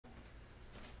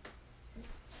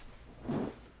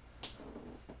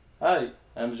Hi,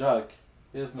 I'm Jacques.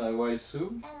 Here's my wife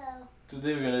Sue. Hello.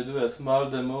 Today we're going to do a small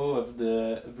demo of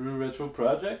the BlueRetro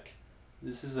project.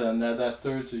 This is an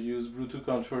adapter to use Bluetooth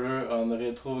controller on a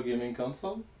retro gaming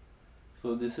console.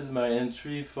 So this is my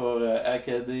entry for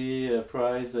Academy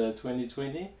Prize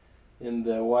 2020 in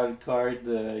the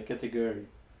wildcard category.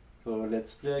 So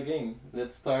let's play a game.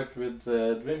 Let's start with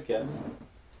Dreamcast.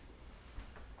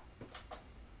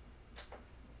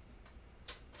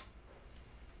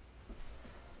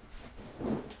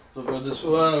 So for this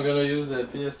one, I'm gonna use a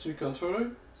PS3 controller.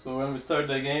 So when we start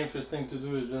the game, first thing to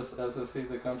do is just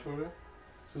associate the controller.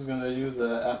 So it's gonna use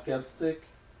an arcade stick.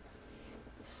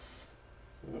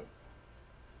 So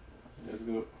let's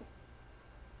go.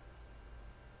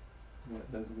 Yeah,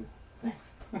 that's good. Thanks.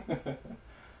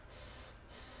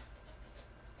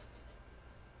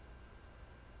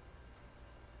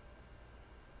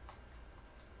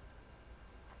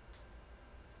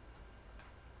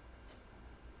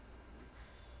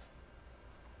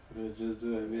 So let's just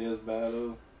do a VS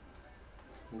battle.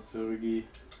 It's Origi.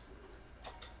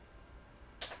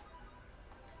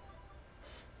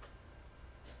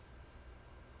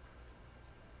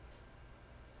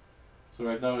 So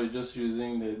right now we're just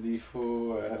using the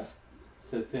default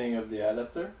setting of the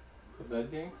adapter for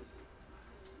that game.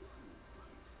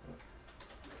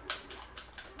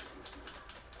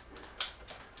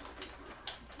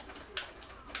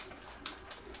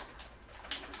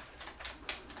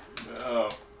 Oh,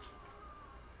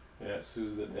 yeah,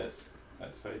 Sue's the best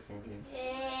at fighting games.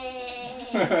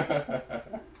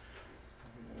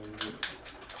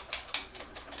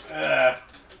 Ah.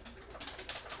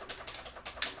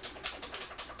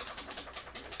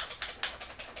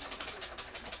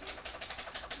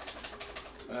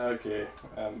 Okay,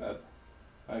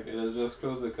 okay, let's just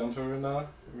close the controller now.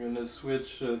 We're gonna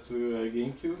switch to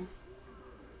GameCube.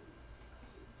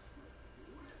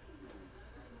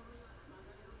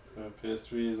 So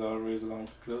PS3 is always long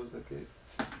to close. Okay.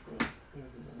 Oh, yeah,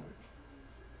 it didn't work.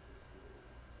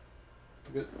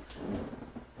 Good.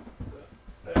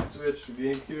 Let's switch to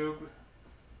GameCube.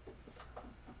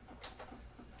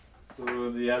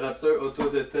 So the adapter auto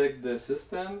detect the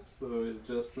system, so it's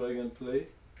just plug and play.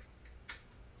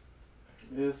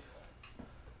 Yes.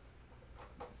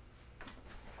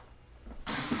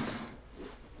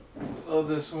 For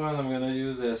this one, I'm gonna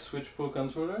use a Switch Pro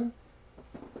controller.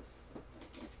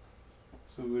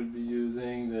 So we'll be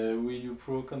using the Wii U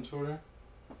Pro controller.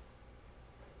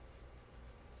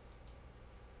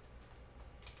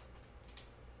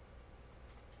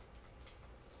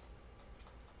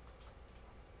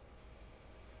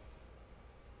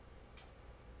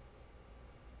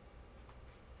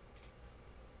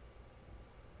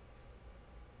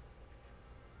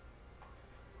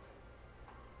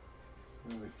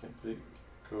 So we can play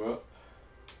co-op.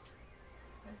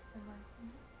 Press the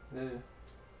button. Yeah.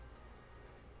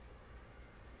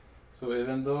 So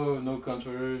even though no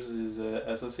controllers is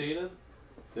associated,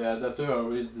 the adapter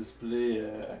always display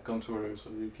a controller, so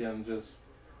you can just.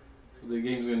 So the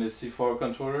game's gonna see 4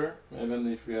 controller,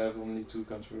 even if we have only 2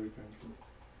 controllers currently.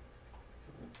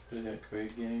 So let's play a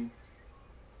quick game.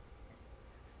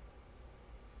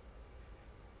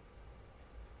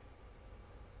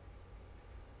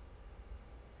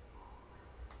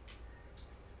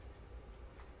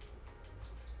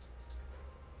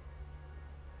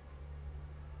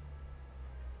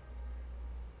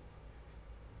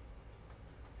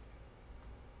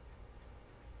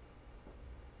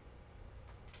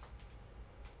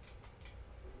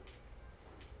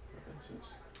 Let's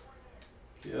just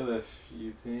kill a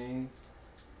few things.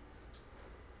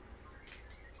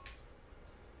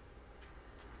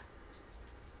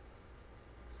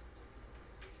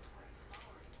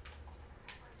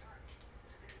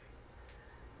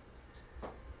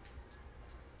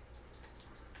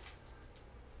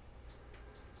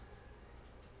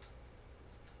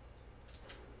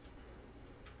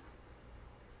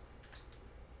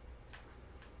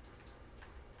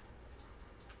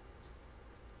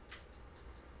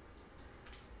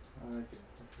 Okay,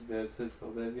 that's it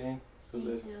for that game. So Me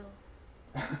that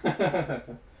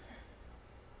too.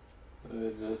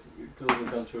 just close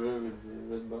the controller with the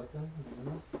red button.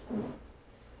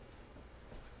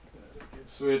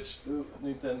 Switch to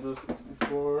Nintendo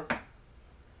 64.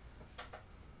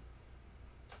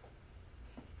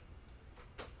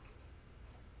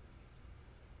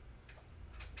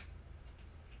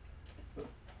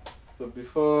 So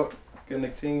before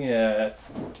connecting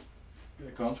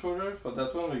the controller, for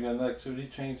that one we're gonna actually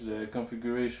change the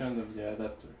configuration of the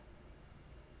adapter.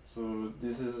 So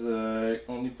this is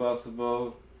only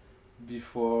possible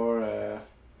before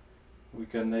we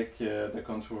connect the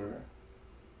controller.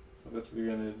 So what we're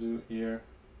gonna do here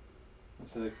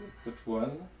Select put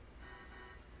 1.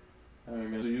 And we're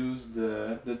going to use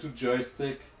the two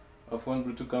joysticks of one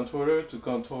Bluetooth controller to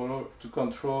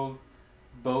control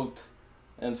both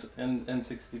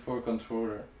N64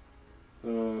 controller.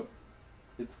 So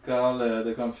it's called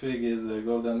the config is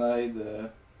GoldenEye the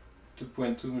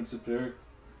 2.2 multiplayer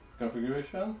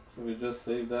configuration. So we just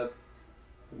save that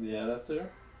to the adapter.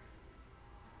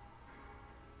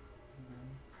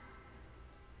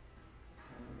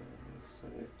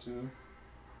 Select 2.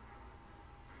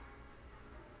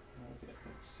 Okay,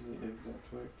 let's see if that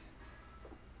works.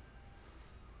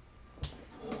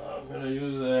 I'm gonna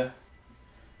use a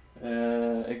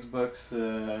Xbox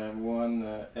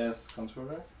One S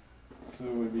controller. So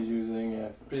we'll be using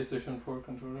a PlayStation 4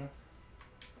 controller.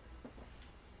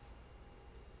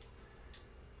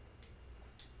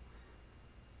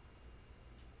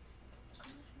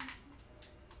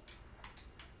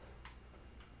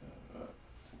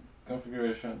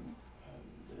 Configuration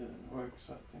didn't work,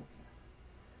 so I think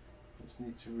I just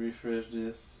need to refresh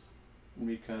this,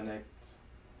 reconnect.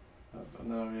 But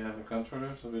now we have a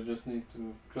controller, so we just need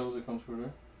to close the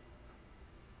controller.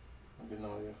 Okay,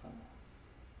 now we're fine.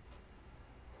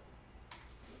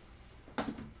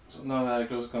 So now that I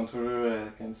close the controller, I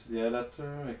can see the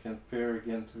adapter, I can pair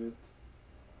again to it.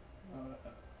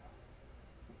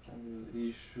 And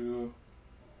this issue.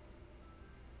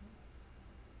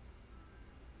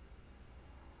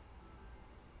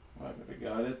 Right, we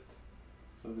got it.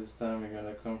 So this time we're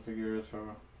gonna configure it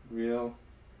for real.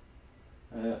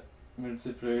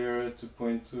 Multiplayer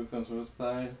 2.2 control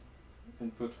style.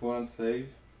 Input 1, save.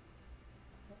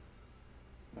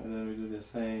 And then we do the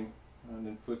same on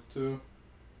input 2.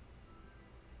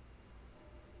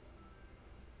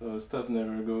 So stuff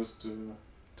never goes to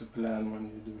plan when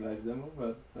you do live demo,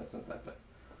 but that's not that bad.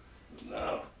 So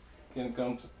now you can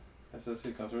come to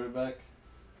SSC controller back.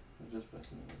 Just press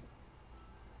the middle.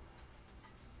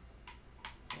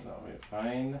 So now we're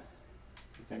fine.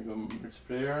 You can go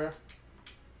multiplayer,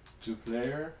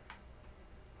 2-player.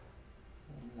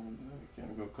 And then we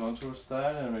can go control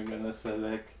style, and we're gonna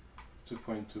select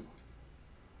 2.2.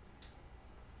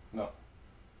 No.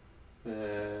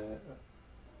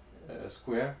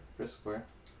 Square, press square,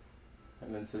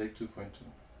 and then select 2.2.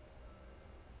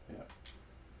 Yeah.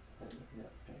 Yeah,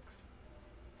 X.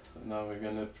 So now we're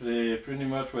gonna play pretty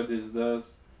much what this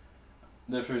does.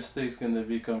 The first stick is gonna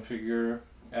be configured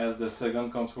as the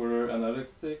second controller analog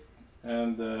stick,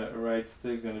 and the right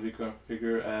stick is gonna be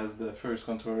configured as the first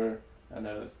controller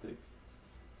analog stick.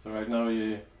 So right now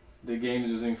the game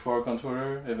is using 4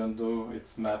 controllers, even though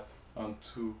it's mapped on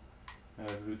 2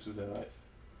 Bluetooth devices.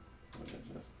 So let's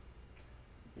just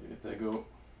give it a go.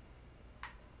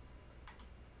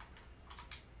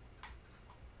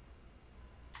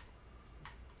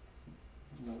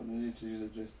 No need to use a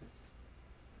joystick.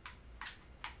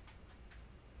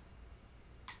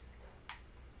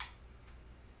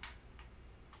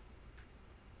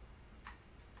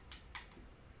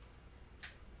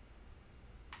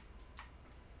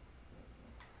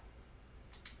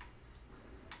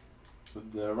 So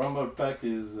the rumble pack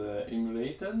is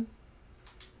emulated.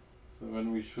 So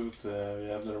when we shoot, we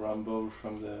have the rumble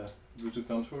from the Bluetooth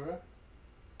controller.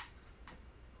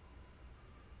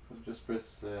 So just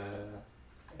press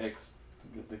X to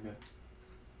get the gun.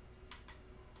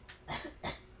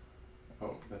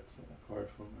 Oh, that's hard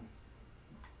for me.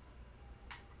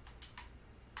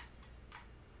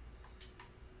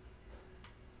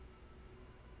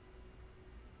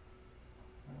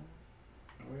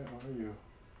 Where are you?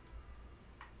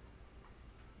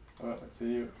 Oh, I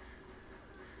see you.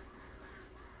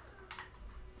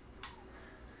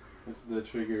 It's the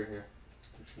trigger here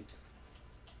to shoot.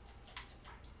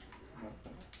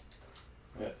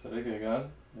 Yeah, select a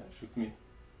gun. Yeah, shoot me.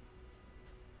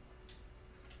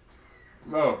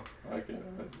 Oh, okay,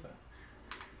 that's that.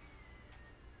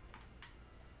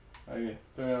 Okay,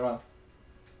 turn around.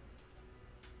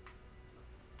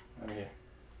 I'm here.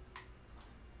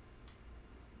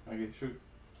 Okay, shoot.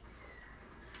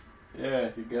 Yeah,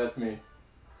 you got me.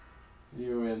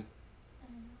 You win.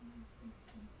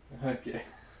 Okay.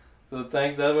 So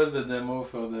thanks, that was the demo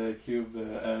for the Cube,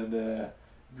 the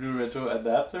BlueRetro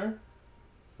adapter.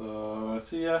 So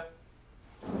see ya.